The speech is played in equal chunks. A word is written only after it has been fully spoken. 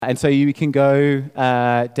And so you can go,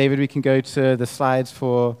 David, we can go to the slides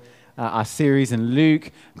for our series in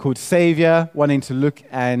Luke called Savior, wanting to look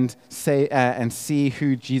and see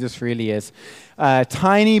who Jesus really is.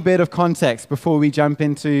 Tiny bit of context before we jump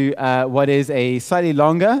into what is a slightly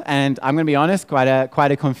longer and, I'm going to be honest, quite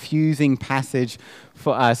a confusing passage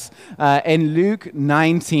for us. In Luke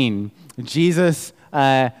 19, Jesus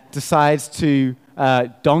decides to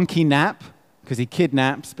donkey nap, because he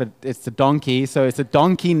kidnaps, but it's the donkey. So it's a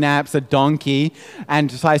donkey naps a donkey and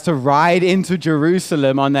decides to ride into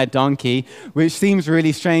Jerusalem on that donkey, which seems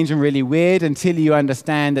really strange and really weird until you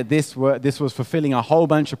understand that this was fulfilling a whole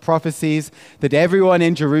bunch of prophecies that everyone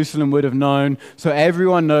in Jerusalem would have known. So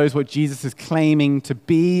everyone knows what Jesus is claiming to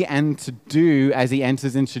be and to do as he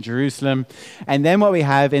enters into Jerusalem. And then what we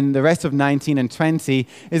have in the rest of 19 and 20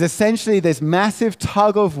 is essentially this massive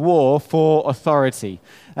tug of war for authority.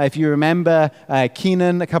 If you remember,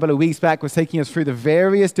 Keenan a couple of weeks back was taking us through the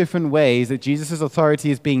various different ways that Jesus' authority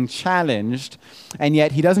is being challenged, and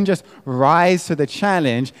yet he doesn't just rise to the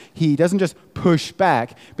challenge, he doesn't just push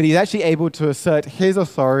back, but he's actually able to assert his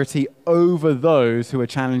authority over those who are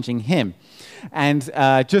challenging him. And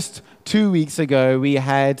just 2 weeks ago, we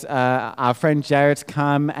had our friend Jared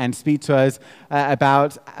come and speak to us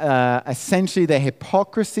about essentially the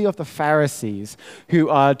hypocrisy of the Pharisees, who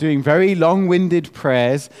are doing very long-winded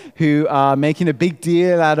prayers, who are making a big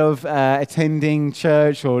deal out of attending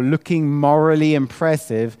church or looking morally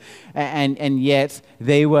impressive, and yet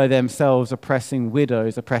they were themselves oppressing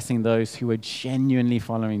widows, oppressing those who were genuinely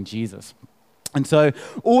following Jesus. And so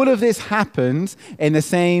all of this happened in the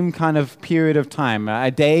same kind of period of time, a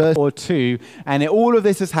day or two, and all of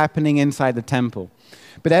this is happening inside the temple.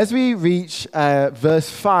 But as we reach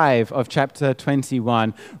verse 5 of chapter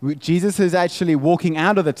 21, Jesus is actually walking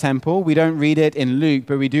out of the temple. We don't read it in Luke,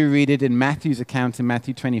 but we do read it in Matthew's account in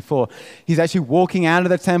Matthew 24. He's actually walking out of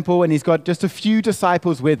the temple, and he's got just a few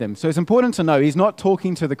disciples with him. So it's important to know he's not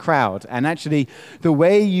talking to the crowd. And actually, the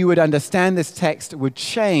way you would understand this text would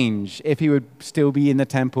change if he would still be in the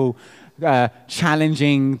temple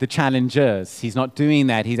challenging the challengers. He's not doing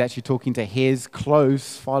that. He's actually talking to his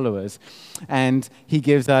close followers. And he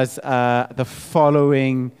gives us the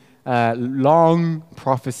following long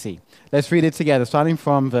prophecy. Let's read it together, starting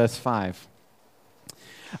from verse 5.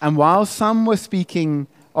 And while some were speaking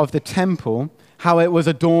of the temple, how it was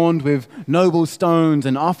adorned with noble stones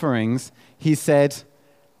and offerings, he said,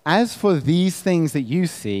 "As for these things that you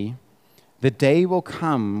see, the day will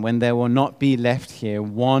come when there will not be left here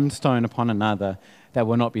one stone upon another that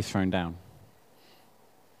will not be thrown down."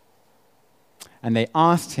 And they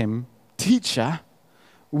asked him, "Teacher,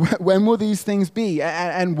 when will these things be?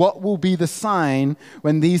 And what will be the sign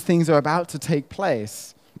when these things are about to take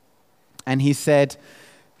place?" And he said,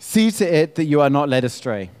 "See to it that you are not led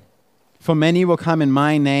astray. For many will come in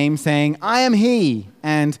my name, saying, 'I am he,'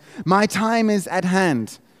 and 'My time is at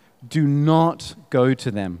hand.' Do not go to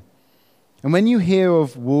them. And when you hear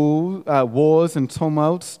of wars and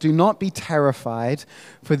tumults, do not be terrified,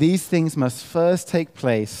 for these things must first take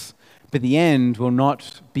place, but the end will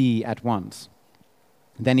not be at once."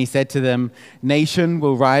 Then he said to them, "Nation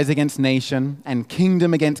will rise against nation, and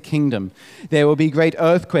kingdom against kingdom. There will be great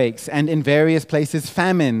earthquakes, and in various places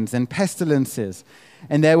famines and pestilences,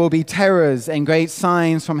 and there will be terrors and great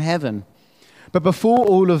signs from heaven. But before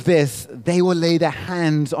all of this, they will lay their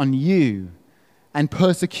hands on you and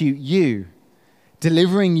persecute you,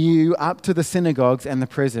 delivering you up to the synagogues and the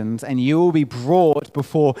prisons, and you will be brought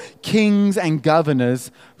before kings and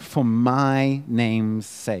governors for my name's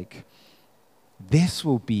sake. This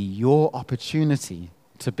will be your opportunity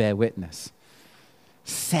to bear witness.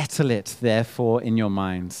 Settle it, therefore, in your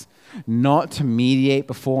minds, not to mediate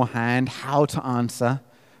beforehand how to answer,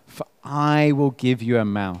 for I will give you a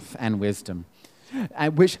mouth and wisdom,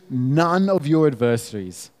 at which none of your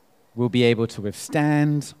adversaries will be able to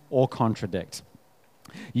withstand or contradict.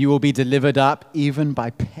 You will be delivered up even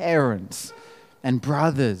by parents and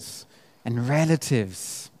brothers and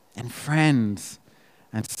relatives and friends,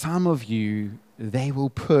 and some of you they will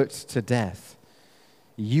put to death.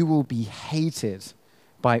 You will be hated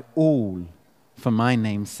by all for my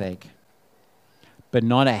name's sake. But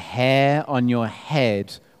not a hair on your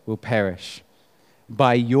head will perish.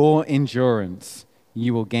 By your endurance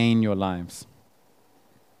you will gain your lives.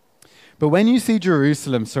 But when you see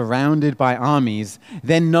Jerusalem surrounded by armies,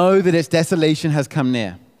 then know that its desolation has come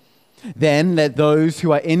near. Then let those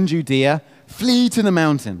who are in Judea flee to the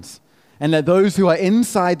mountains, and let those who are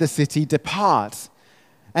inside the city depart,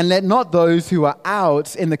 and let not those who are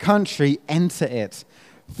out in the country enter it.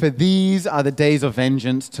 For these are the days of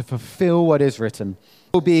vengeance, to fulfill what is written.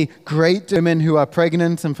 There will be great women who are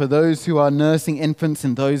pregnant and for those who are nursing infants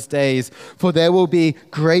in those days. For there will be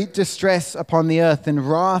great distress upon the earth and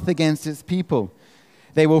wrath against its people.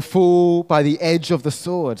 They will fall by the edge of the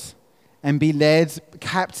sword and be led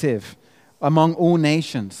captive among all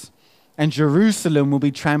nations. And Jerusalem will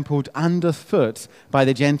be trampled underfoot by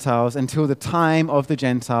the Gentiles until the time of the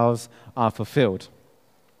Gentiles are fulfilled.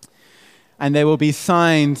 And there will be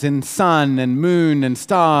signs in sun and moon and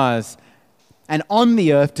stars, and on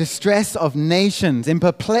the earth distress of nations in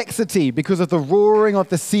perplexity because of the roaring of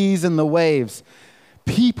the seas and the waves,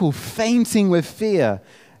 people fainting with fear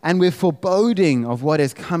and with foreboding of what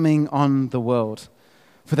is coming on the world.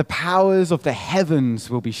 For the powers of the heavens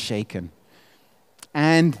will be shaken.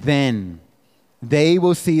 And then they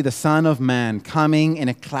will see the Son of Man coming in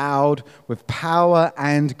a cloud with power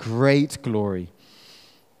and great glory.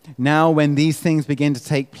 Now when these things begin to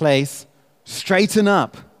take place, straighten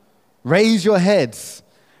up, raise your heads,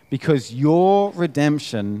 because your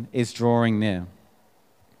redemption is drawing near.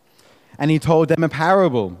 And he told them a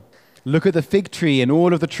parable. Look at the fig tree and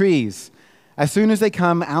all of the trees. As soon as they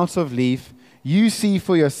come out of leaf, you see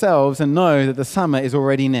for yourselves and know that the summer is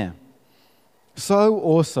already near. So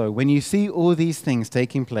also, when you see all these things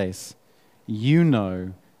taking place, you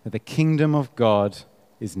know that the kingdom of God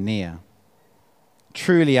is near.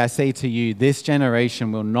 Truly, I say to you, this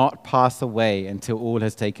generation will not pass away until all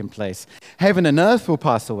has taken place. Heaven and earth will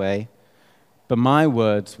pass away, but my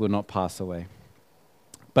words will not pass away.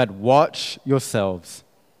 But watch yourselves,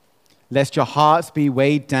 lest your hearts be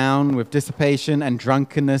weighed down with dissipation and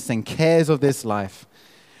drunkenness and cares of this life,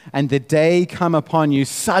 and the day come upon you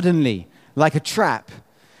suddenly, like a trap,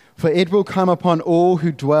 for it will come upon all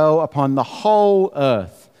who dwell upon the whole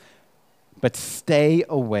earth. But stay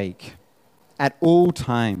awake at all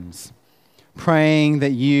times, praying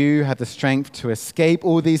that you have the strength to escape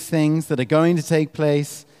all these things that are going to take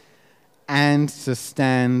place and to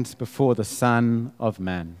stand before the Son of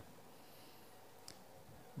Man.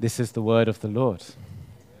 This is the word of the Lord.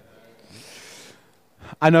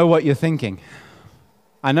 I know what you're thinking.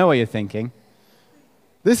 I know what you're thinking.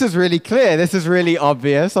 This is really clear. This is really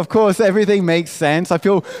obvious. Of course, everything makes sense. I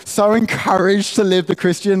feel so encouraged to live the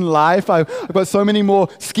Christian life. I've got so many more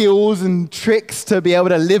skills and tricks to be able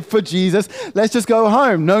to live for Jesus. Let's just go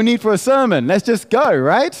home. No need for a sermon. Let's just go,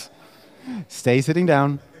 right? Stay sitting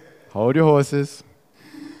down. Hold your horses.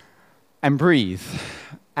 And breathe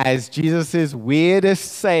as Jesus'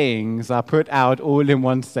 weirdest sayings are put out all in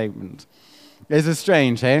one statement. This is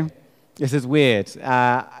strange, eh? This is weird.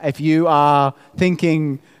 If you are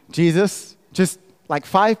thinking, Jesus, just like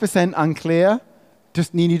 5% unclear,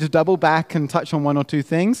 just need you to double back and touch on one or two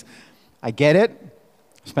things, I get it.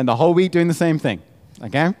 Spend the whole week doing the same thing,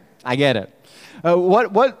 okay? I get it.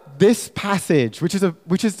 What this passage, which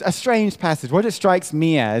is a strange passage, what it strikes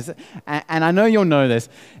me as, and I know you'll know this,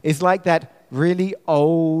 is like that really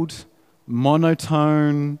old,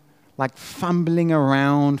 monotone, like fumbling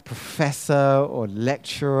around professor or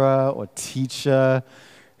lecturer or teacher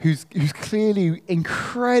who's clearly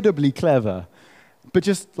incredibly clever, but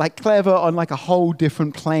just like clever on like a whole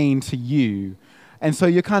different plane to you. And so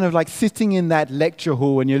you're kind of like sitting in that lecture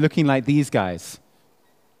hall and you're looking like these guys.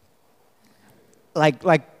 Like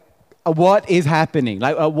what is happening?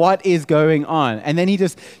 Like what is going on? And then he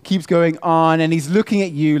just keeps going on and he's looking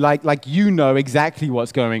at you like you know exactly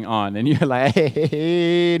what's going on. And you're like,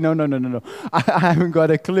 hey, no. I haven't got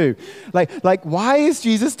a clue. Like why is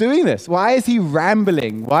Jesus doing this? Why is he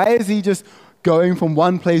rambling? Why is he just going from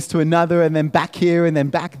one place to another and then back here and then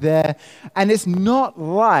back there? And it's not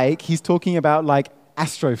like he's talking about like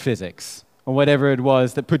astrophysics or whatever it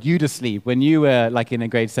was that put you to sleep when you were like in a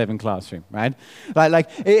grade 7 classroom, right? Like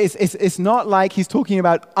it's not like he's talking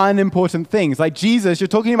about unimportant things. Like Jesus, you're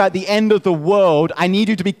talking about the end of the world. I need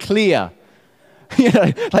you to be clear. You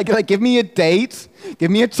know, like give me a date, give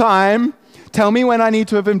me a time, tell me when I need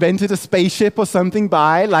to have invented a spaceship or something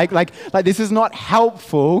by. Like this is not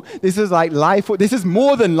helpful. This is like this is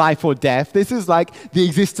more than life or death. This is like the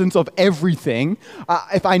existence of everything.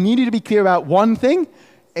 If I need you to be clear about one thing,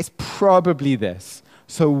 it's probably this.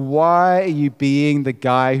 So why are you being the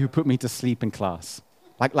guy who put me to sleep in class?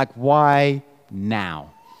 Like why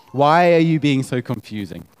now? Why are you being so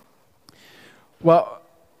confusing? Well,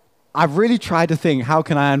 I've really tried to think, how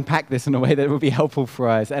can I unpack this in a way that would be helpful for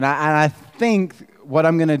us? And I think what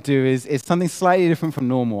I'm going to do is something slightly different from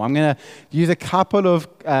normal. I'm going to use a couple of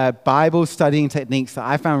Bible studying techniques that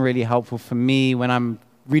I found really helpful for me when I'm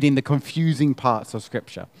reading the confusing parts of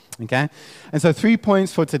Scripture, okay? And so 3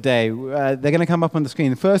 points for today. They're going to come up on the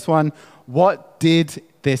screen. The first one, what did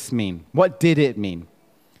this mean? What did it mean?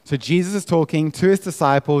 So Jesus is talking to his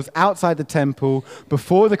disciples outside the temple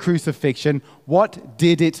before the crucifixion. What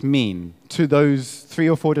did it mean to those 3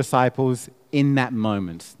 or 4 disciples in that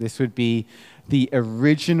moment? This would be the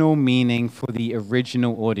original meaning for the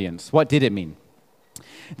original audience. What did it mean?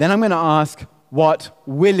 Then I'm going to ask, what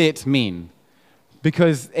will it mean?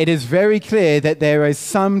 Because it is very clear that there is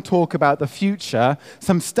some talk about the future,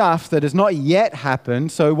 some stuff that has not yet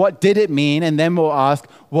happened. So what did it mean? And then we'll ask,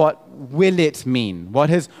 what will it mean?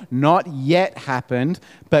 What has not yet happened,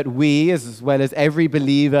 but we, as well as every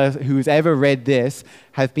believer who's ever read this,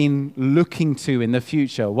 have been looking to in the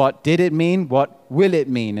future. What did it mean? What will it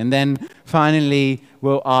mean? And then finally,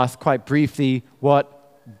 we'll ask quite briefly,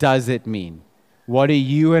 what does it mean? What are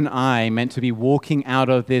you and I meant to be walking out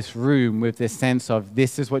of this room with this sense of,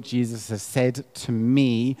 this is what Jesus has said to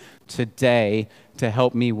me today to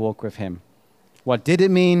help me walk with him? What did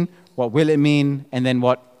it mean? What will it mean? And then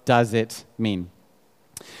what does it mean?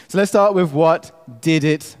 So let's start with what did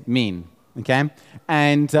it mean, okay?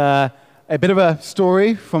 And a bit of a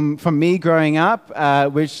story from me growing up,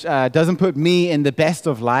 which doesn't put me in the best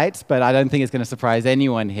of lights, but I don't think it's going to surprise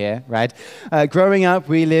anyone here, right? Growing up,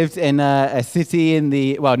 we lived in a city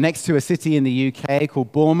next to a city in the UK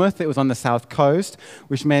called Bournemouth. It was on the south coast,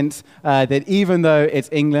 which meant that even though it's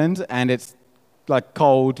England and it's like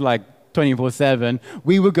cold, like 24/7,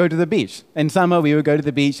 we would go to the beach. In summer, we would go to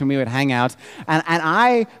the beach and we would hang out. And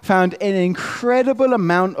I found an incredible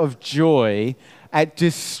amount of joy at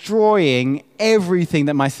destroying everything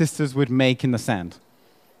that my sisters would make in the sand.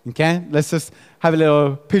 Okay, let's just have a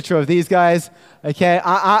little picture of these guys. Okay,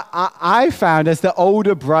 I found as the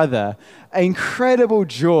older brother incredible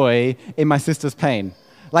joy in my sister's pain.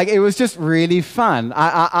 Like, it was just really fun.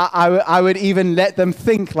 I would even let them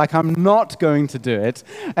think like I'm not going to do it.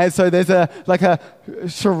 And so there's a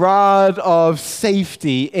charade of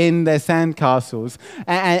safety in their sandcastles.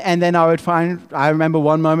 And then I remember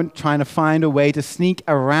one moment trying to find a way to sneak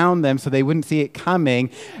around them so they wouldn't see it coming.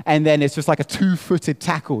 And then it's just like a 2-footed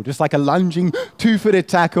tackle, just like a lunging 2-footed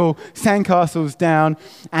tackle, sandcastles down.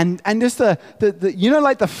 And just like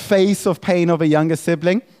the face of pain of a younger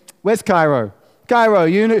sibling. Where's Cairo? Cairo,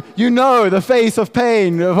 you know the face of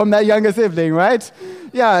pain from that younger sibling, right?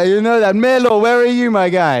 Yeah, you know that. Melo, where are you, my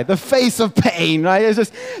guy? The face of pain, right? It's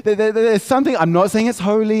just, there's something, I'm not saying it's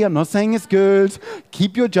holy, I'm not saying it's good.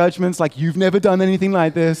 Keep your judgments like you've never done anything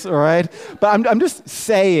like this, all right? But I'm just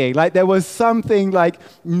saying, like, there was something like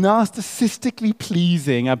narcissistically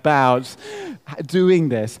pleasing about doing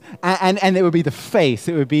this. And it would be the face,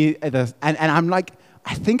 it would be, and I'm like,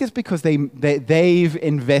 I think it's because they've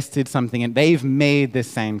invested something and they've made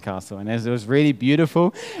this sandcastle, and it was really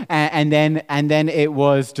beautiful. And then it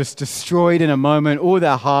was just destroyed in a moment. All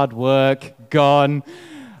their hard work gone,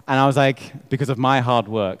 and I was like, because of my hard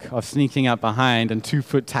work of sneaking up behind and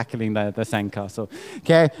 2-foot tackling the sandcastle.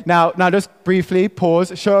 Okay, now just briefly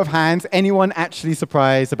pause. Show of hands. Anyone actually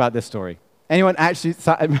surprised about this story? Anyone actually?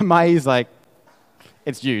 Mai's like,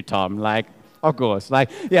 it's you, Tom. Like. Of course,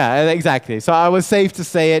 yeah, exactly. So I was safe to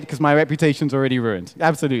say it because my reputation's already ruined.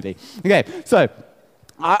 Absolutely. Okay, so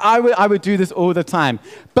I would do this all the time.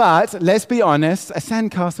 But let's be honest, a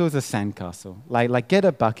sandcastle is a sandcastle. Like get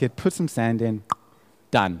a bucket, put some sand in,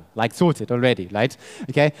 done. Like sorted already, right?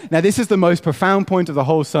 Okay, now this is the most profound point of the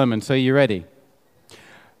whole sermon, so you ready?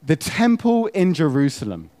 The temple in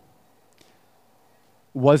Jerusalem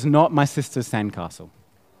was not my sister's sandcastle.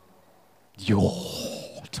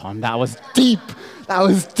 Tom, that was deep. That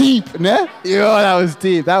was deep, ne? That was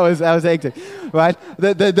deep. That was hectic, right?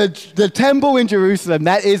 The temple in Jerusalem,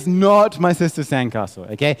 that is not my sister's sandcastle,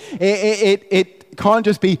 okay? It can't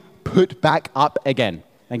just be put back up again,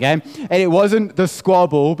 okay? And it wasn't the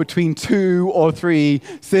squabble between 2 or 3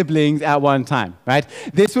 siblings at one time, right?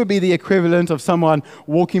 This would be the equivalent of someone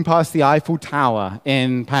walking past the Eiffel Tower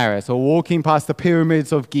in Paris, or walking past the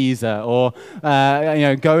pyramids of Giza, or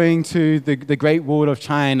going to the Great Wall of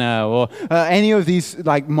China, or any of these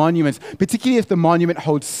like monuments, particularly if the monument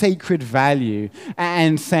holds sacred value,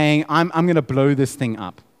 and saying, I'm going to blow this thing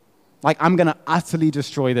up. Like, I'm going to utterly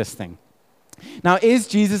destroy this thing. Now, is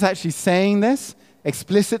Jesus actually saying this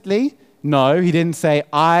explicitly? No, he didn't say,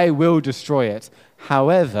 I will destroy it.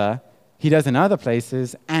 However, he does in other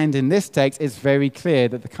places, and in this text, it's very clear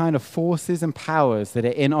that the kind of forces and powers that are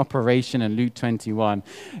in operation in Luke 21,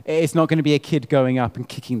 it's not going to be a kid going up and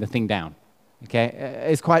kicking the thing down. Okay?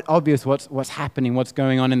 It's quite obvious what's happening, what's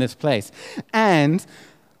going on in this place. And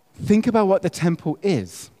think about what the temple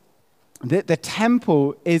is. The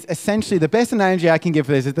temple is essentially, the best analogy I can give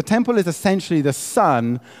for this is the temple is essentially the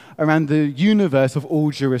sun around the universe of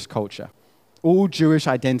all Jewish culture. all Jewish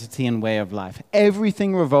identity and way of life.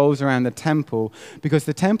 Everything revolves around the temple because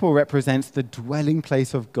the temple represents the dwelling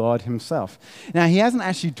place of God himself. Now, he hasn't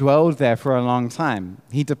actually dwelled there for a long time.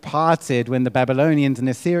 He departed when the Babylonians and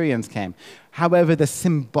Assyrians came. However, the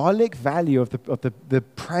symbolic value of the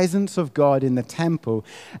presence of God in the temple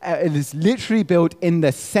it is literally built in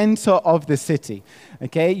the center of the city.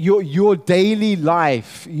 Okay, your daily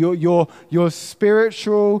life, your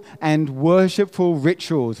spiritual and worshipful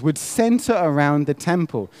rituals would center around the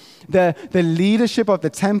temple. The leadership of the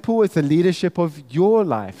temple is the leadership of your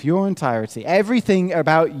life, your entirety. Everything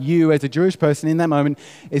about you as a Jewish person in that moment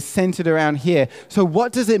is centered around here. So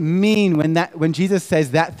what does it mean when Jesus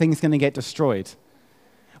says that thing's going to get destroyed?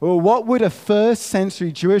 Well, what would a first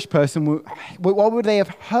century Jewish person, what would they have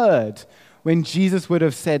heard when Jesus would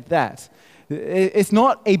have said that? It's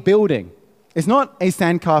not a building. It's not a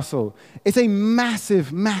sandcastle. It's a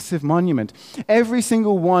massive, massive monument. Every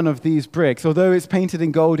single one of these bricks, although it's painted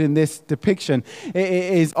in gold in this depiction, it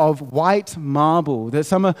is of white marble.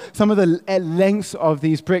 Some of the lengths of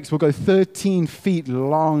these bricks will go 13 feet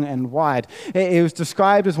long and wide. It was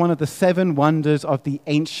described as one of the 7 wonders of the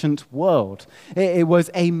ancient world. It was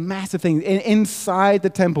a massive thing. Inside the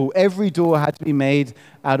temple, every door had to be made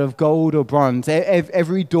out of gold or bronze.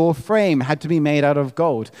 Every door frame had to be made out of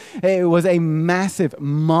gold. It was a massive,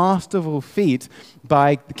 masterful feat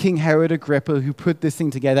by King Herod Agrippa who put this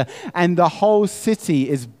thing together. And the whole city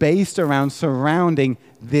is based around surrounding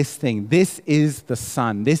this thing. This is the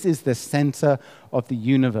sun. This is the center of the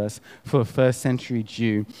universe for a first century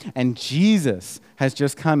Jew. And Jesus has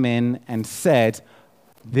just come in and said,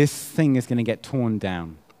 this thing is going to get torn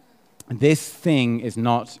down. This thing is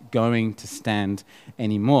not going to stand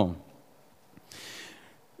anymore.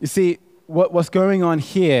 You see, what's going on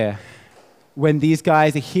here when these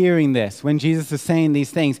guys are hearing this, when Jesus is saying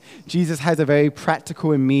these things, Jesus has a very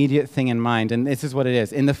practical, immediate thing in mind, and this is what it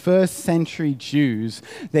is. In the first century Jews,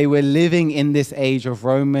 they were living in this age of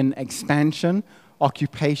Roman expansion,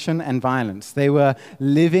 occupation, and violence. They were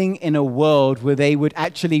living in a world where they would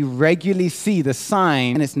actually regularly see the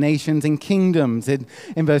sign in its nations and kingdoms. In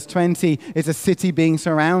verse 20, it's a city being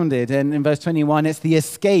surrounded. And in verse 21, it's the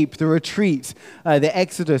escape, the retreat, the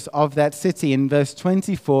exodus of that city. In verse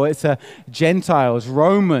 24, it's Gentiles,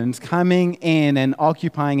 Romans coming in and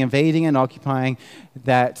occupying, invading and occupying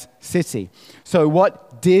that city. So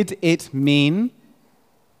what did it mean?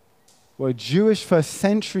 Well, a Jewish first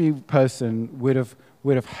century person would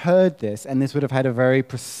have heard this, and this would have had a very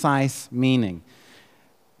precise meaning.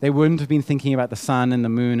 They wouldn't have been thinking about the sun and the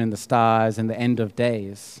moon and the stars and the end of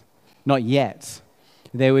days. Not yet.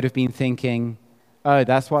 They would have been thinking, oh,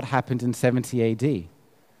 that's what happened in 70 AD.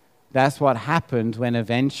 That's what happened when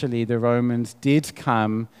eventually the Romans did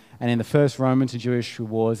come, and in the first Roman to Jewish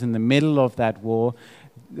wars, in the middle of that war,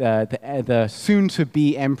 the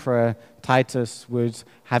soon-to-be emperor Titus would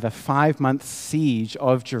have a 5-month siege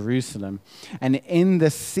of Jerusalem. And in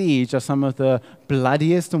the siege are some of the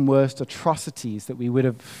bloodiest and worst atrocities that we would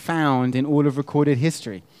have found in all of recorded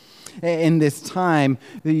history. In this time,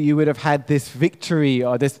 you would have had this victory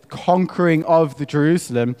or this conquering of the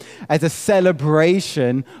Jerusalem as a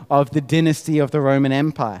celebration of the dynasty of the Roman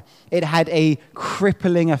Empire. It had a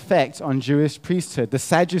crippling effect on Jewish priesthood. The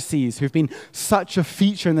Sadducees, who've been such a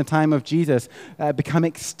feature in the time of Jesus, become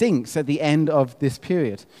extinct at the end of this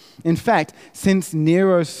period. In fact, since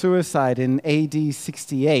Nero's suicide in AD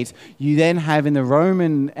 68, you then have in the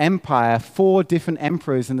Roman Empire 4 different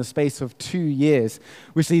emperors in the space of 2 years,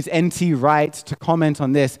 which leads N.T. Wright to comment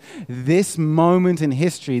on this. This moment in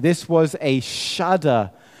history, this was a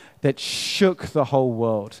shudder that shook the whole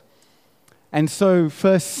world. And so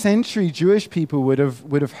first century Jewish people would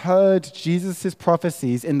have heard Jesus'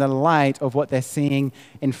 prophecies in the light of what they're seeing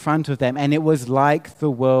in front of them. And it was like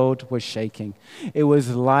the world was shaking. It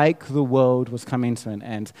was like the world was coming to an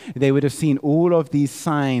end. They would have seen all of these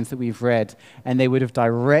signs that we've read, and they would have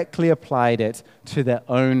directly applied it to their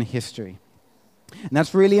own history. And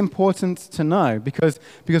that's really important to know because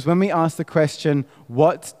when we ask the question,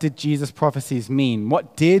 what did Jesus' prophecies mean?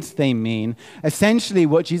 What did they mean? Essentially,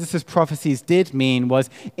 what Jesus' prophecies did mean was,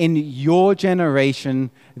 in your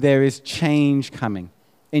generation, there is change coming.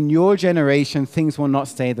 In your generation, things will not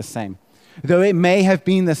stay the same. Though it may have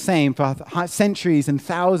been the same for centuries and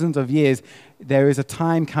thousands of years, there is a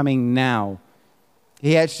time coming now.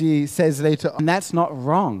 He actually says later, and that's not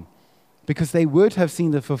wrong. Because they would have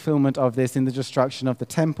seen the fulfillment of this in the destruction of the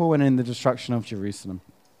temple and in the destruction of Jerusalem.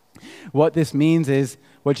 What this means is,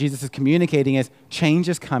 what Jesus is communicating is, change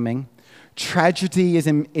is coming, tragedy is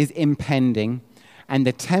impending, and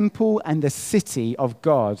the temple and the city of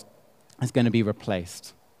God is going to be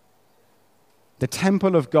replaced. the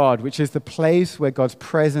temple of God, which is the place where God's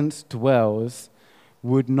presence dwells,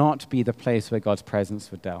 would not be the place where God's presence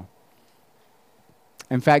would dwell.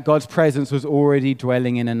 In fact, God's presence was already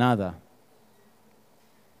dwelling in another.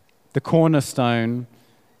 The cornerstone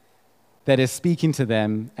that is speaking to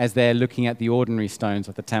them as they're looking at the ordinary stones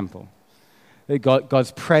of the temple.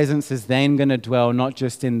 God's presence is then going to dwell not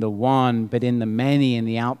just in the one, but in the many, in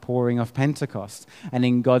the outpouring of Pentecost, and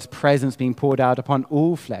in God's presence being poured out upon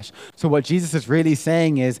all flesh. So what Jesus is really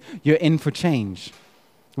saying is, you're in for change.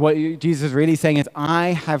 What Jesus is really saying is, I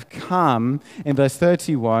have come, in verse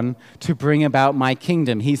 31, to bring about my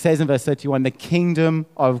kingdom. He says in verse 31, the kingdom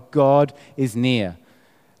of God is near.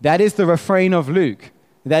 That is the refrain of Luke.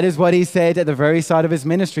 That is what he said at the very start of his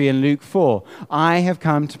ministry in Luke 4. I have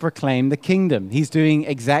come to proclaim the kingdom. He's doing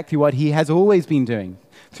exactly what he has always been doing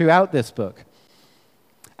throughout this book.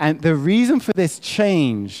 And the reason for this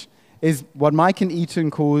change is what Mike and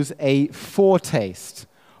Eaton calls a foretaste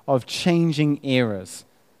of changing eras.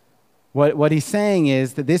 What he's saying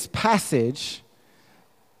is that this passage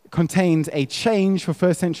contains a change for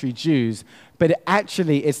first century Jews, but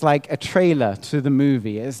it's like a trailer to the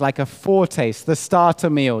movie. It's like a foretaste, the starter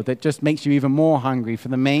meal that just makes you even more hungry for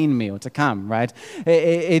the main meal to come, right?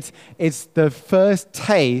 It's the first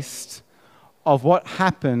taste of what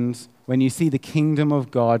happens when you see the kingdom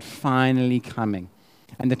of God finally coming,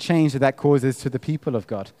 and the change that causes to the people of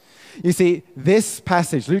God. You see, this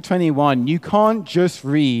passage, Luke 21, you can't just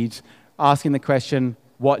read asking the question,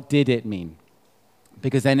 what did it mean?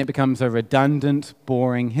 Because then it becomes a redundant,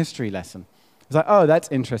 boring history lesson. It's like, oh, that's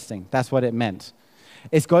interesting. That's what it meant.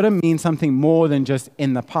 It's got to mean something more than just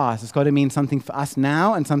in the past. It's got to mean something for us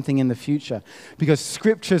now and something in the future. Because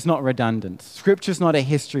Scripture's not redundant. Scripture's not a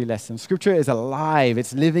history lesson. Scripture is alive.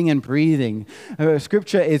 It's living and breathing.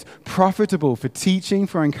 Scripture is profitable for teaching,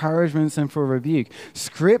 for encouragements, and for rebuke.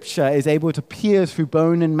 Scripture is able to pierce through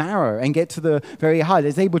bone and marrow and get to the very heart.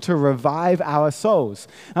 It's able to revive our souls.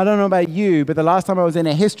 I don't know about you, but the last time I was in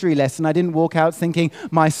a history lesson, I didn't walk out thinking,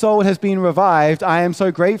 my soul has been revived. I am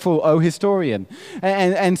so grateful, O historian.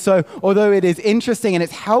 And so, although it is interesting and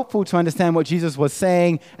it's helpful to understand what Jesus was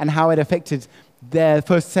saying and how it affected their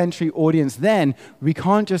first century audience then, we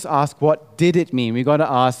can't just ask, what did it mean? We've got to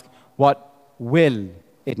ask, what will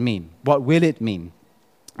it mean? What will it mean?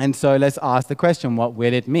 And so let's ask the question, what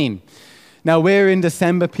will it mean? Now, we're in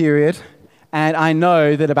December period, and I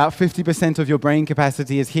know that about 50% of your brain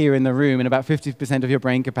capacity is here in the room, and about 50% of your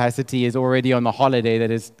brain capacity is already on the holiday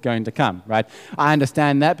that is going to come, right? I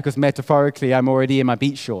understand that because metaphorically, I'm already in my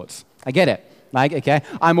beach shorts. I get it. Like, okay,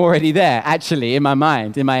 I'm already there, actually, in my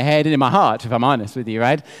mind, in my head, and in my heart, if I'm honest with you,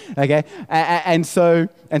 right? Okay, and so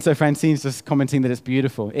Francine's just commenting that it's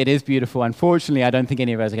beautiful. It is beautiful. Unfortunately, I don't think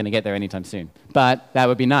any of us are going to get there anytime soon. But that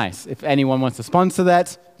would be nice. If anyone wants to sponsor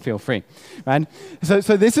that, feel free, right? So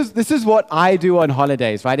this is what I do on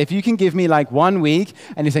holidays, right? If you can give me like 1 week,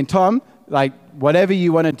 and you're saying, Tom, like whatever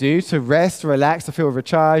you want to do to rest, relax, to feel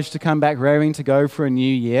recharged, to come back raring to go for a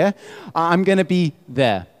new year, I'm going to be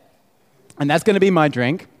there. And that's going to be my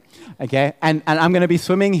drink, okay? And I'm going to be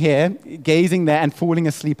swimming here, gazing there, and falling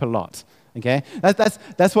asleep a lot, okay?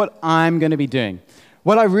 That's what I'm going to be doing.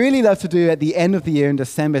 What I really love to do at the end of the year in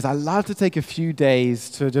December is I love to take a few days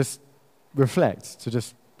to just reflect, to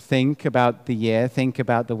just think about the year, think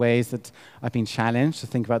about the ways that I've been challenged, to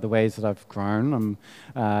think about the ways that I've grown.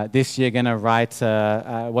 I'm this year going to write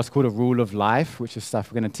what's called a rule of life, which is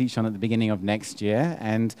stuff we're going to teach on at the beginning of next year,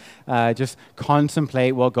 and just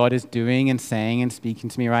contemplate what God is doing and saying and speaking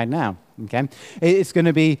to me right now. Okay, it's going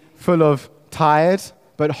to be full of tired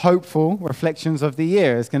but hopeful reflections of the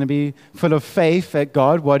year. It's going to be full of faith at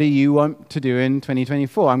God. What do you want to do in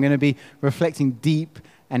 2024? I'm going to be reflecting deep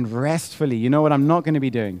and restfully. You know what I'm not going to be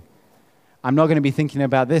doing? I'm not going to be thinking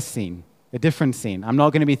about this scene, a different scene. I'm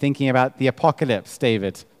not going to be thinking about the apocalypse,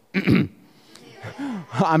 David.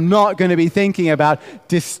 I'm not going to be thinking about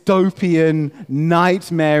dystopian,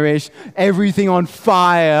 nightmarish, everything on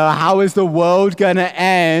fire. How is the world going to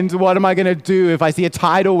end? What am I going to do if I see a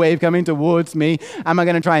tidal wave coming towards me? Am I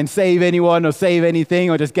going to try and save anyone or save anything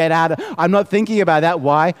or just get out? I'm not thinking about that.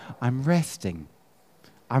 Why? I'm resting.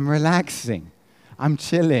 I'm relaxing. I'm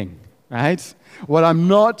chilling, right? What I'm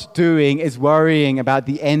not doing is worrying about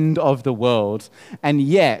the end of the world. And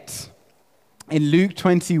yet, in Luke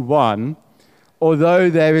 21, although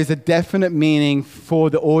there is a definite meaning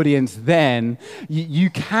for the audience then,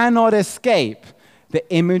 you cannot escape the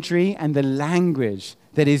imagery and the language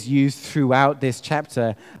that is used throughout this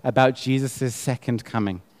chapter about Jesus' second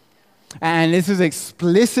coming. And this is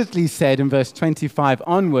explicitly said in verse 25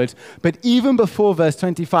 onwards. But even before verse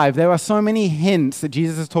 25, there are so many hints that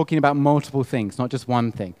Jesus is talking about multiple things, not just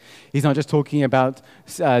one thing. He's not just talking about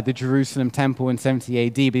the Jerusalem temple in 70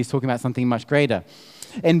 AD, but he's talking about something much greater.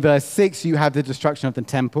 In verse 6, you have the destruction of the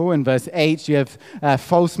temple. In verse 8, you have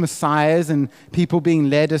false messiahs and people being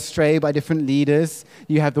led astray by different leaders.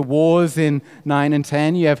 You have the wars in 9 and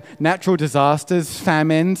 10. You have natural disasters,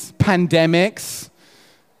 famines, pandemics.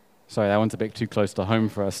 Sorry, that one's a bit too close to home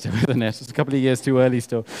for us still, isn't it? It's a couple of years too early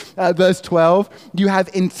still. Verse 12, you have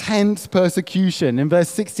intense persecution. In verse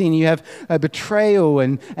 16, you have betrayal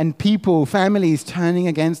and people, families turning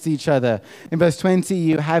against each other. In verse 20,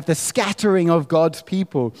 you have the scattering of God's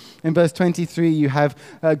people. In verse 23, you have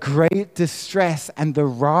great distress and the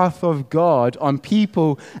wrath of God on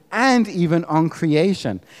people and even on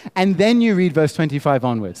creation. And then you read verse 25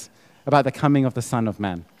 onwards about the coming of the Son of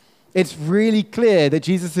Man. It's really clear that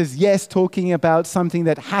Jesus is, yes, talking about something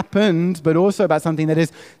that happened, but also about something that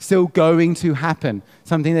is still going to happen,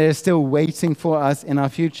 something that is still waiting for us in our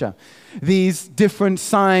future. These different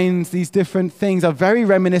signs, these different things are very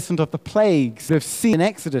reminiscent of the plagues we've seen in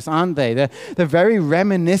Exodus, aren't they? They're very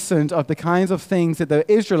reminiscent of the kinds of things that the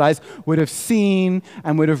Israelites would have seen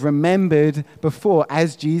and would have remembered before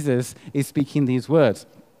as Jesus is speaking these words.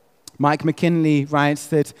 Mike McKinley writes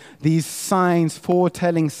that these signs,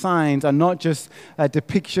 foretelling signs, are not just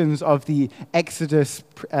depictions of the Exodus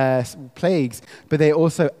plagues, but they're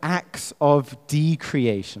also acts of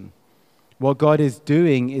decreation. What God is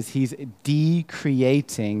doing is he's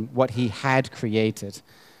decreating what he had created.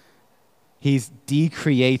 He's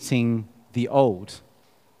decreating the old,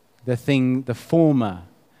 the former,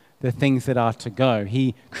 the things that are to go.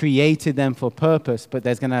 He created them for purpose, but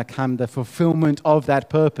there's going to come the fulfillment of that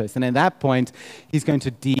purpose. And at that point, he's going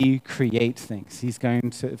to decreate things. He's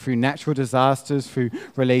going to, through natural disasters, through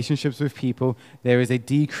relationships with people, there is a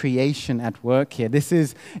decreation at work here. This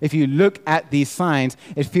is, if you look at these signs,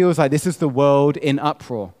 it feels like this is the world in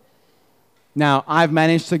uproar. Now, I've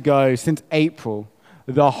managed to go since April,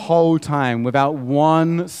 the whole time, without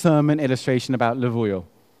one sermon illustration about Lavuyo.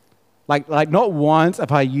 Like not once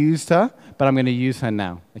have I used her, but I'm going to use her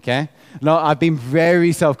now, okay? No, I've been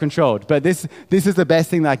very self-controlled, but this is the best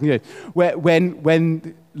thing that I can do.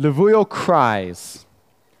 When Lavuyo cries,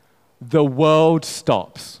 the world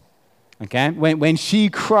stops, okay? When she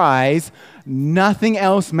cries, nothing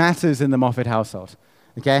else matters in the Moffat household,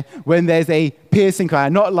 okay? When there's a piercing cry,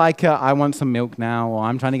 not like I want some milk now, or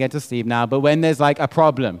I'm trying to get to sleep now, but when there's like a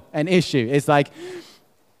problem, an issue, it's like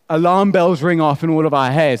alarm bells ring off in all of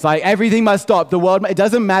our heads. Like everything must stop. The world, it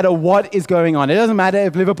doesn't matter what is going on. It doesn't matter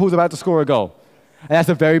if Liverpool's about to score a goal. And that's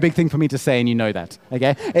a very big thing for me to say, and you know that,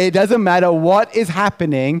 okay? It doesn't matter what is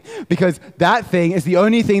happening because that thing is the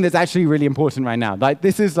only thing that's actually really important right now. Like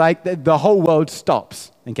this is like the whole world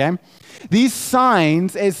stops, okay? These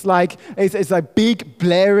signs, it's like big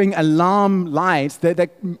blaring alarm lights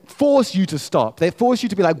that force you to stop. They force you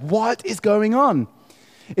to be like, what is going on?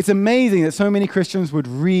 It's amazing that so many Christians would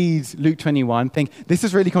read Luke 21, think, this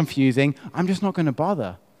is really confusing, I'm just not going to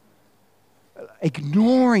bother.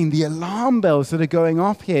 Ignoring the alarm bells that are going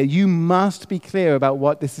off here, you must be clear about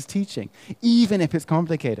what this is teaching, even if it's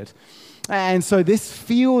complicated. And so this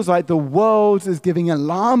feels like the world is giving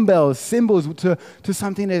alarm bells, symbols to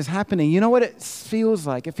something that is happening. You know what it feels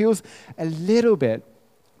like? It feels a little bit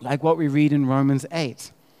like what we read in Romans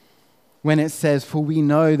 8. When it says, for we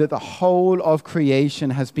know that the whole of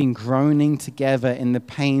creation has been groaning together in the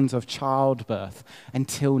pains of childbirth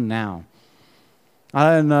until now.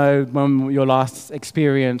 I don't know when your last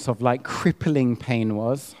experience of like crippling pain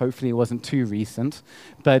was. Hopefully it wasn't too recent.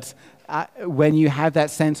 But when you have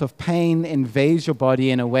that sense of pain invades your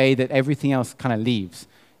body in a way that everything else kind of leaves.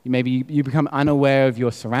 Maybe you become unaware of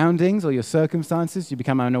your surroundings or your circumstances. You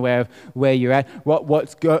become unaware of where you're at.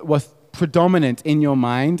 What's predominant in your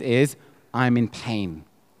mind is, I'm in pain,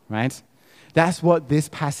 right? That's what this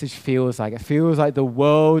passage feels like. It feels like the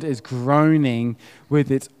world is groaning with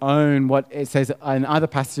its own, what it says in other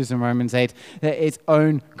passages in Romans 8, that its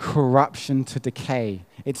own corruption to decay,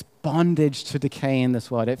 its bondage to decay in this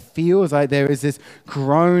world. It feels like there is this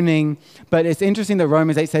groaning, but it's interesting that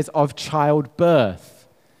Romans 8 says of childbirth,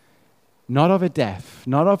 not of a death,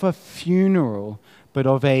 not of a funeral, but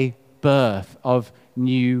of a birth, of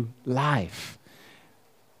new life.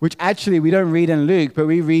 Which actually we don't read in Luke, but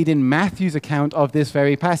we read in Matthew's account of this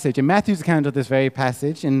very passage. In Matthew's account of this very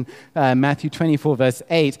passage, in Matthew 24, verse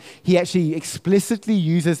 8, he actually explicitly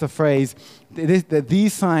uses the phrase that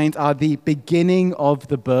these signs are the beginning of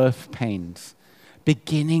the birth pains.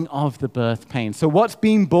 Beginning of the birth pains. So what's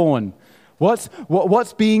being born?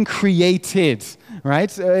 What's being created,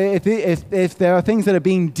 right? If there are things that are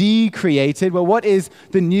being decreated, well, what is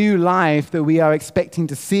the new life that we are expecting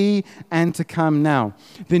to see and to come now?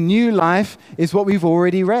 The new life is what we've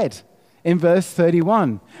already read in verse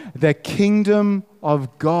 31. The kingdom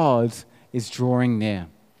of God is drawing near.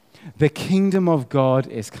 The kingdom of God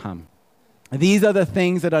is come. These are the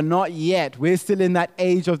things that are not yet. We're still in that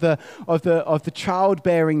age of the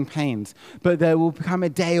childbearing pains. But there will come a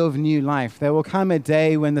day of new life. There will come a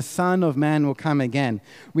day when the Son of Man will come again.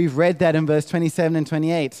 We've read that in verse 27 and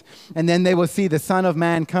 28. And then they will see the Son of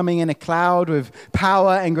Man coming in a cloud with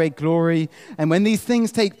power and great glory. And when these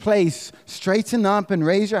things take place, straighten up and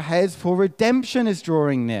raise your heads, for redemption is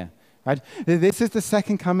drawing near. Right? This is the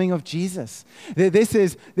second coming of Jesus. This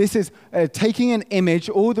is taking an image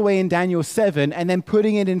all the way in Daniel 7 and then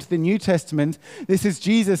putting it into the New Testament. This is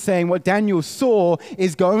Jesus saying what Daniel saw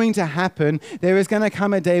is going to happen. There is going to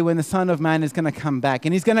come a day when the Son of Man is going to come back.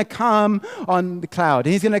 And he's going to come on the cloud.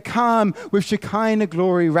 And he's going to come with Shekinah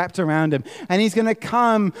glory wrapped around him. And he's going to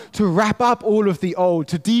come to wrap up all of the old,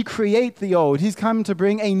 to decreate the old. He's come to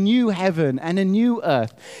bring a new heaven and a new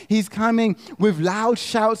earth. He's coming with loud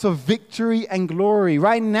shouts of victory and glory.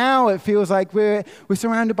 Right now, it feels like we're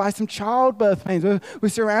surrounded by some childbirth pains. We're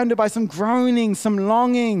surrounded by some groanings, some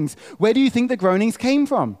longings. Where do you think the groanings came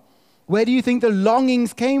from? Where do you think the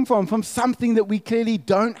longings came from? From something that we clearly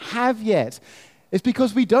don't have yet. It's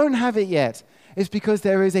because we don't have it yet. It's because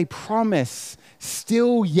there is a promise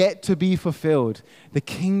still yet to be fulfilled. The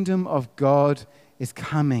kingdom of God is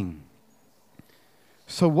coming.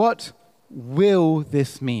 So what will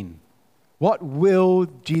this mean? What will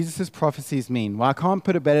Jesus' prophecies mean? Well, I can't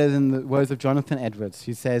put it better than the words of Jonathan Edwards,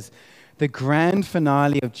 who says, the grand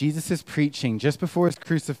finale of Jesus' preaching just before his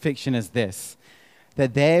crucifixion is this,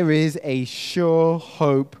 that there is a sure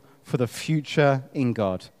hope for the future in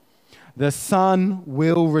God. The Son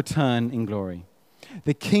will return in glory.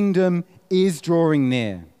 The kingdom is drawing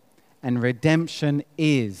near, and redemption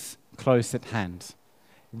is close at hand.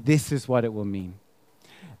 This is what it will mean.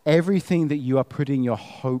 Everything that you are putting your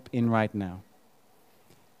hope in right now,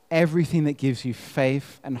 everything that gives you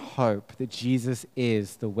faith and hope that Jesus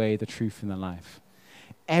is the way, the truth, and the life,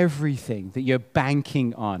 everything that you're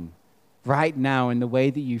banking on right now in the way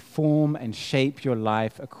that you form and shape your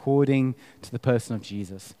life according to the person of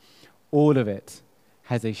Jesus, all of it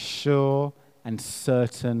has a sure and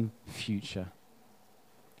certain future,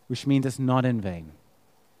 which means it's not in vain.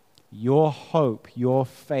 Your hope, your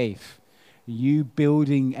faith, you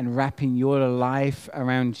building and wrapping your life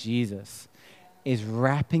around Jesus is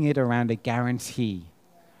wrapping it around a guarantee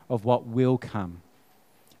of what will come.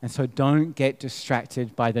 And so don't get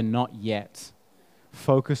distracted by the not yet.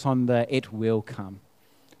 Focus on the it will come.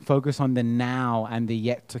 Focus on the now and the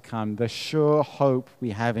yet to come, the sure hope we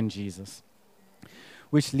have in Jesus.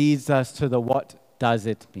 Which leads us to the what does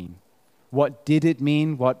it mean? What did it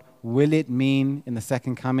mean? What will it mean in the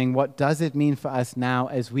second coming? What does it mean for us now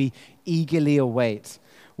as we eagerly await?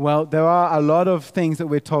 Well, there are a lot of things that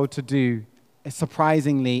we're told to do,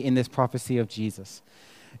 surprisingly, in this prophecy of Jesus.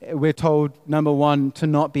 We're told, number one, to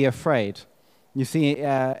not be afraid. You see,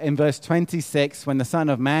 in verse 26, when the Son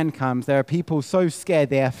of Man comes, there are people so scared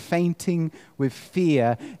they are fainting with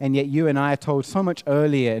fear, and yet you and I are told so much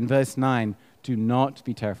earlier in verse 9, do not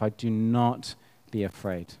be terrified, do not be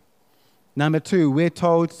afraid. Number two, we're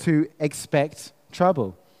told to expect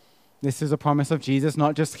trouble. This is a promise of Jesus,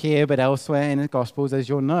 not just here, but elsewhere in the Gospels, as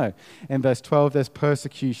you'll know. In verse 12, there's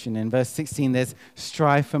persecution. In verse 16, there's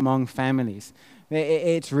strife among families.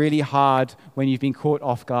 It's really hard when you've been caught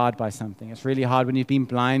off guard by something. It's really hard when you've been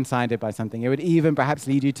blindsided by something. It would even perhaps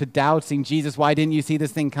lead you to doubting, Jesus, why didn't you see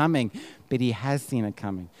this thing coming? But he has seen it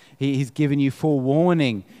coming. He's given you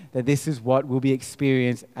forewarning that this is what will be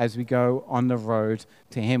experienced as we go on the road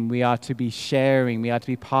to him. We are to be sharing. We are to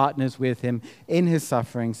be partners with him in his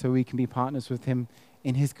suffering so we can be partners with him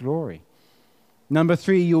in his glory. Number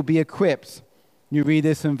three, you'll be equipped. You read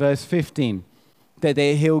this in verse 15. That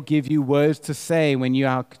he'll give you words to say when you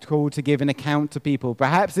are called to give an account to people.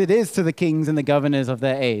 Perhaps it is to the kings and the governors of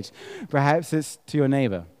their age. Perhaps it's to your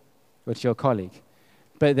neighbor or to your colleague.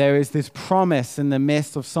 But there is this promise in the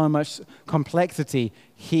midst of so much complexity.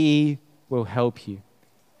 He will help you.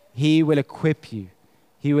 He will equip you.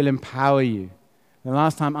 He will empower you. The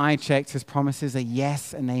last time I checked, his promises are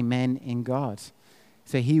yes and amen in God.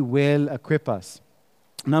 So he will equip us.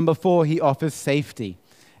 Number four, he offers safety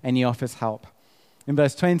and he offers help. In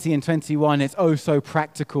verse 20 and 21, it's oh so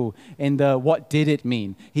practical in the what did it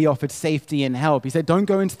mean? He offered safety and help. He said, don't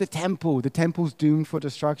go into the temple. The temple's doomed for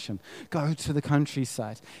destruction. Go to the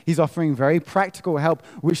countryside. He's offering very practical help,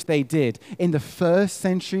 which they did. In the first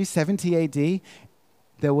century, 70 AD,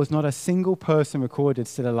 there was not a single person recorded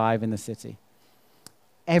still alive in the city.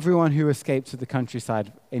 Everyone who escaped to the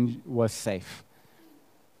countryside was safe.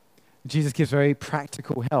 Jesus gives very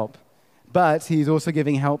practical help, but he's also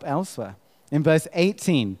giving help elsewhere. In verse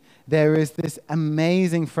 18, there is this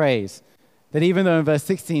amazing phrase that even though in verse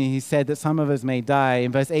 16 he said that some of us may die,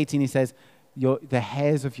 in verse 18 he says, the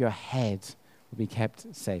hairs of your head will be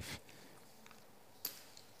kept safe.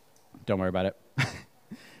 Don't worry about it.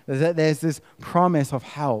 There's this promise of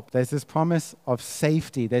help. There's this promise of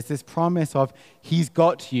safety. There's this promise of he's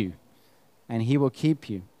got you and he will keep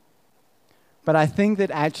you. But I think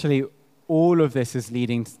that actually all of this is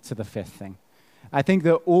leading to the fifth thing. I think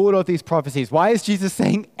that all of these prophecies, why is Jesus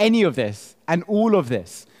saying any of this and all of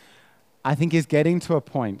this? I think he's getting to a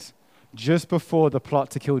point just before the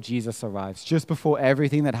plot to kill Jesus arrives, just before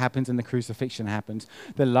everything that happens in the crucifixion happens.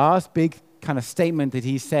 The last big kind of statement that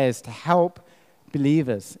he says to help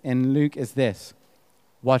believers in Luke is this: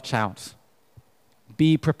 watch out,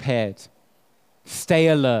 be prepared, stay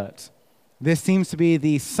alert. This seems to be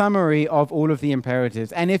the summary of all of the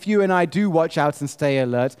imperatives. And if you and I do watch out and stay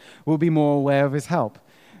alert, we'll be more aware of his help.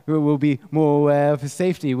 We'll be more aware of his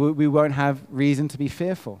safety. We won't have reason to be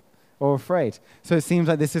fearful or afraid. So it seems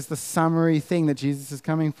like this is the summary thing that Jesus is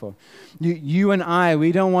coming for. You and I,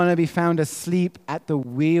 we don't want to be found asleep at the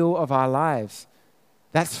wheel of our lives.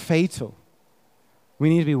 That's fatal. We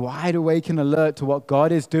need to be wide awake and alert to what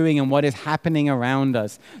God is doing and what is happening around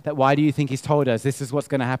us. Why do you think he's told us this is what's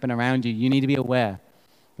going to happen around you? You need to be aware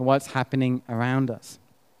of what's happening around us.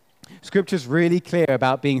 Scripture's really clear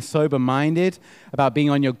about being sober-minded, about being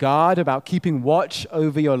on your guard, about keeping watch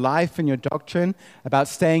over your life and your doctrine, about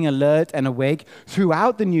staying alert and awake.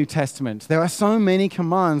 Throughout the New Testament, there are so many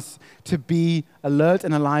commands to be alert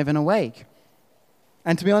and alive and awake.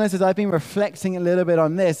 And to be honest, as I've been reflecting a little bit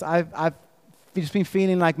on this, I've just been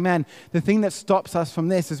feeling like, man, the thing that stops us from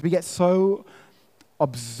this is we get so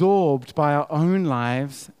absorbed by our own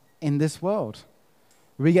lives in this world.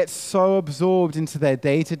 We get so absorbed into their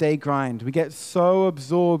day-to-day grind. We get so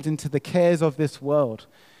absorbed into the cares of this world.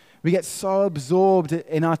 We get so absorbed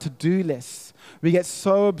in our to-do lists. We get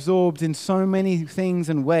so absorbed in so many things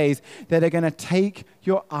and ways that are going to take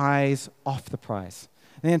your eyes off the prize.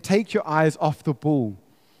 They're going to take your eyes off the ball.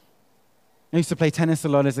 I used to play tennis a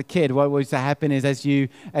lot as a kid. What used to happen is as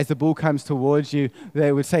the ball comes towards you,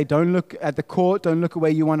 they would say, don't look at the court, don't look at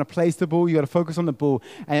where you want to place the ball, you got to focus on the ball.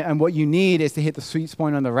 And what you need is to hit the sweet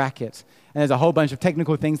spot on the racket. And there's a whole bunch of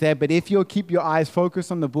technical things there, but if you keep your eyes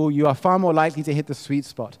focused on the ball, you are far more likely to hit the sweet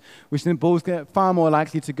spot, which then the ball's far more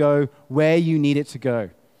likely to go where you need it to go.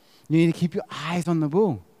 You need to keep your eyes on the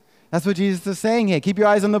ball. That's what Jesus is saying here. Keep your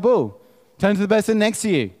eyes on the ball. Turn to the person next to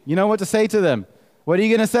you. You know what to say to them. What are you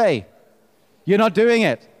going to say? You're not doing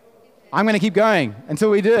it. I'm going to keep going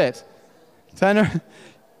until we do it.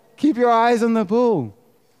 Keep your eyes on the ball.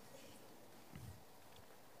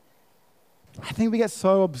 I think we get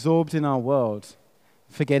so absorbed in our world,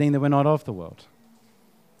 forgetting that we're not of the world.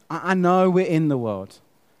 I know we're in the world.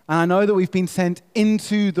 And I know that we've been sent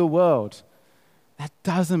into the world. That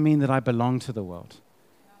doesn't mean that I belong to the world.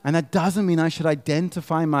 And that doesn't mean I should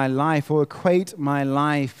identify my life or equate my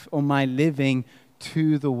life or my living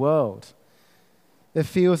to the world. It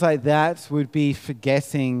feels like that would be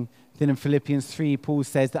forgetting that in Philippians 3, Paul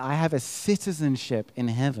says that I have a citizenship in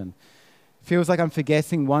heaven. It feels like I'm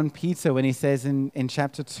forgetting 1 Peter when he says in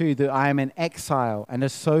chapter 2 that I am an exile and a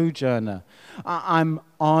sojourner. I'm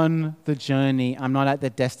on the journey. I'm not at the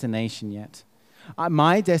destination yet.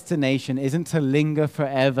 My destination isn't to linger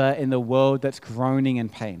forever in the world that's groaning in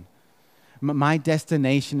pain. My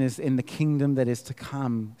destination is in the kingdom that is to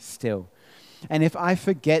come still. And if I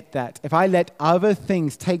forget that, if I let other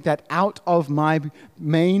things take that out of my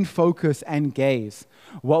main focus and gaze,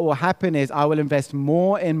 what will happen is I will invest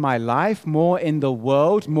more in my life, more in the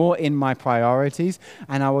world, more in my priorities,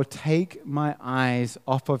 and I will take my eyes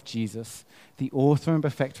off of Jesus, the author and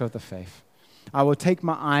perfecter of the faith. I will take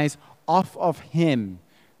my eyes off of him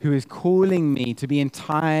who is calling me to be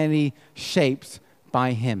entirely shaped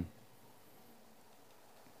by him.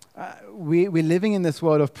 We're living in this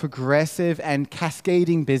world of progressive and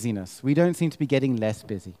cascading busyness. We don't seem to be getting less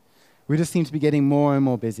busy. We just seem to be getting more and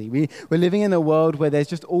more busy. We're living in a world where there's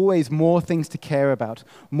just always more things to care about,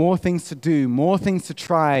 more things to do, more things to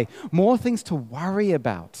try, more things to worry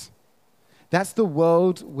about. That's the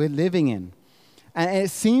world we're living in. And it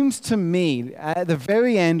seems to me at the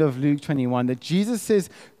very end of Luke 21 that Jesus'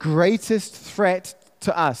 greatest threat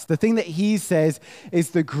to us, the thing that he says is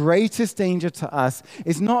the greatest danger to us,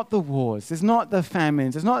 is not the wars, it's not the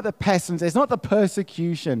famines, it's not the pestilence, it's not the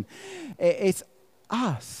persecution. It's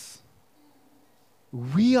us.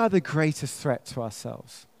 We are the greatest threat to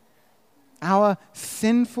ourselves. Our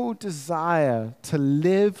sinful desire to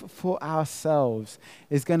live for ourselves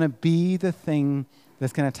is going to be the thing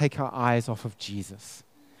that's going to take our eyes off of Jesus.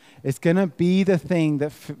 It's going to be the thing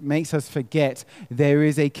that makes us forget there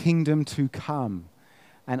is a kingdom to come,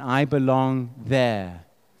 and I belong there,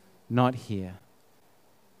 not here.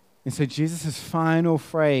 And so Jesus' final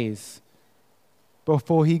phrase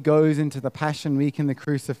before he goes into the Passion Week and the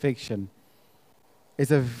crucifixion is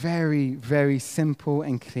a very, very simple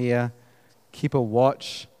and clear: keep a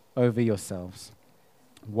watch over yourselves.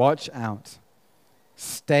 Watch out.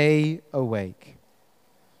 Stay awake.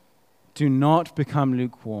 Do not become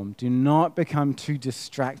lukewarm. Do not become too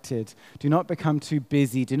distracted. Do not become too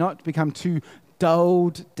busy. Do not become too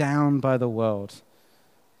dulled down by the world.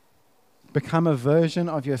 Become a version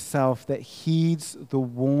of yourself that heeds the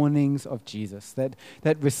warnings of Jesus, that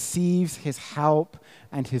receives his help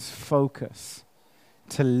and his focus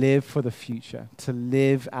to live for the future, to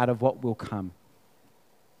live out of what will come.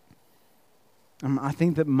 I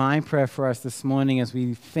think that my prayer for us this morning as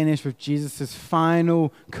we finish with Jesus'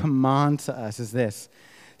 final command to us is this: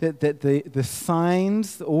 that the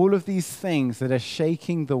signs, all of these things that are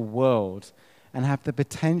shaking the world and have the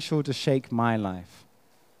potential to shake my life,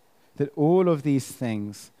 that all of these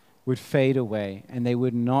things would fade away and they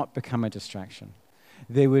would not become a distraction.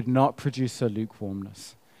 They would not produce a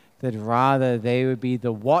lukewarmness. That rather they would be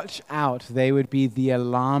the watch out, they would be the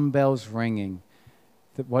alarm bells ringing.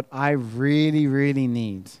 That what I really, really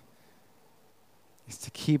need is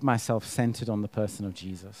to keep myself centered on the person of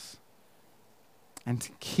Jesus and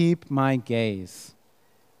to keep my gaze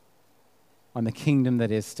on the kingdom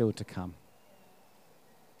that is still to come.